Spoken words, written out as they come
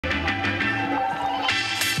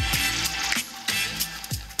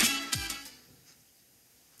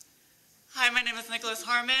Nicholas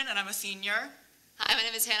Harmon, and I'm a senior. Hi, my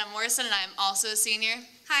name is Hannah Morrison, and I am also a senior.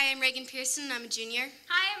 Hi, I'm Reagan Pearson, and I'm a junior.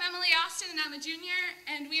 Hi, I'm Emily Austin, and I'm a junior,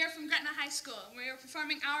 and we are from Gretna High School. We are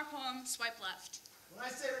performing our poem, Swipe Left. When I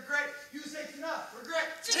say regret, you say ta-da.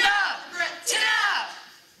 Regret. Ta-da! Regret. Ta-da!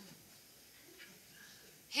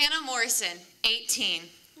 Hannah Morrison, 18.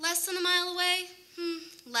 Less than a mile away?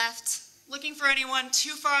 Left. Looking for anyone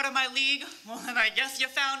too far out of my league? Well, then I guess you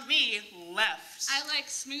found me. Left. I like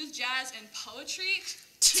smooth jazz and poetry.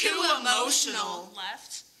 Too emotional.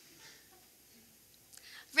 Left.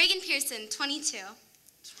 Reagan Pearson, 22.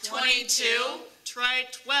 22? Try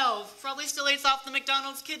 12. Probably still eats off the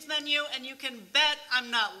McDonald's kids menu, and you can bet I'm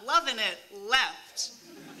not loving it. Left.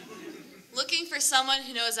 Looking for someone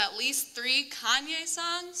who knows at least 3 Kanye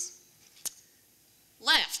songs?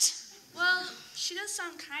 Left. Well, she does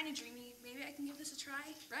sound kind of dreamy. Maybe I can give this a try,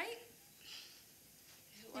 right?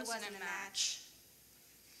 It wasn't a match.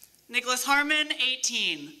 Nicholas Harmon,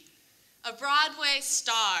 18. A Broadway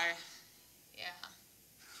star. Yeah.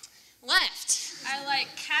 Left. I like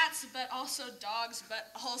cats, but also dogs,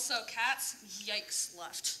 but also cats. Yikes,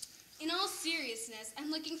 left. In all seriousness,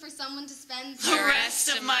 I'm looking for someone to spend The rest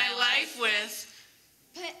of my life with.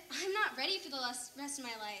 But I'm not ready for the rest of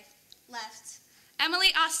my life. Left. Emily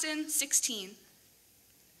Austin, 16.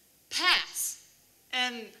 Pass.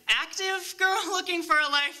 An active girl looking for a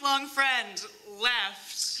lifelong friend.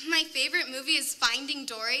 Left. My favorite movie is Finding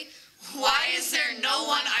Dory. Why is there no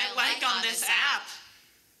one I like on this app?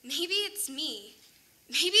 Maybe it's me.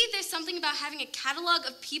 Maybe there's something about having a catalog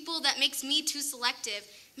of people that makes me too selective.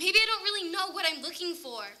 Maybe I don't really know what I'm looking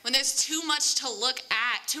for. When there's too much to look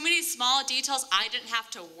at, too many small details I didn't have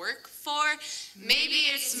to work for, maybe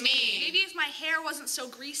it's me. Maybe if my hair wasn't so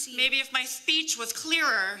greasy. Maybe if my speech was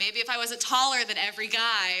clearer. Maybe if I wasn't taller than every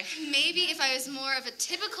guy. Maybe if I was more of a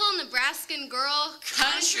typical Nebraskan girl.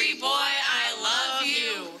 Country boy, I love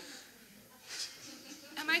you.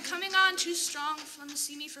 Am I coming on too strong for them to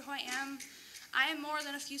see me for who I am? I am more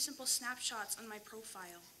than a few simple snapshots on my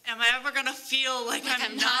profile. Am I ever gonna feel like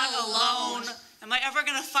I'm not alone? Am I ever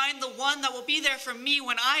gonna find the one that will be there for me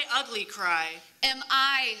when I ugly cry? Am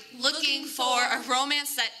I looking for a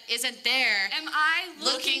romance that isn't there? Am I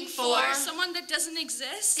Looking for someone that doesn't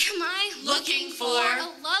exist? Am I Looking for a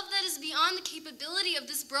love that is beyond the capability of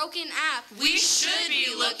this broken app? We should be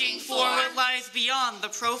looking for what lies beyond the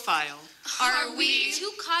profile. Are we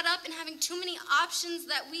too caught up in having too many options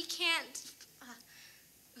that we can't?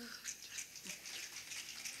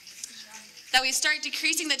 that we start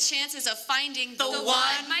decreasing the chances of finding the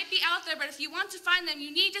one? It might be out there, but if you want to find them,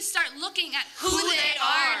 you need to start looking at who they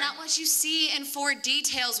are, not what you see in 4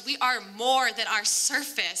 details. We are more than our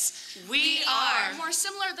surface. We are more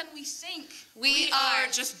similar than we think. We are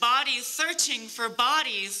just bodies searching for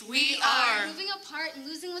bodies. We are moving apart and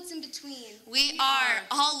losing what's in between. We are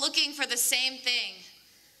all looking for the same thing.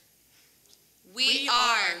 We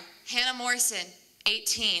are Hannah Morrison,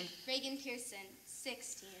 18. Reagan Pearson,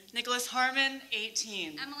 16. Nicholas Harmon,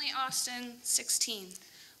 18. Emily Austin, 16.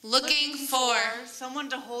 Looking for someone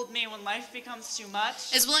to hold me when life becomes too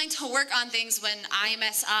much. Is willing to work on things when I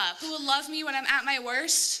mess up. Who will love me when I'm at my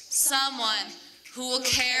worst. Someone who will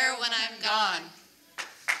care when I'm gone.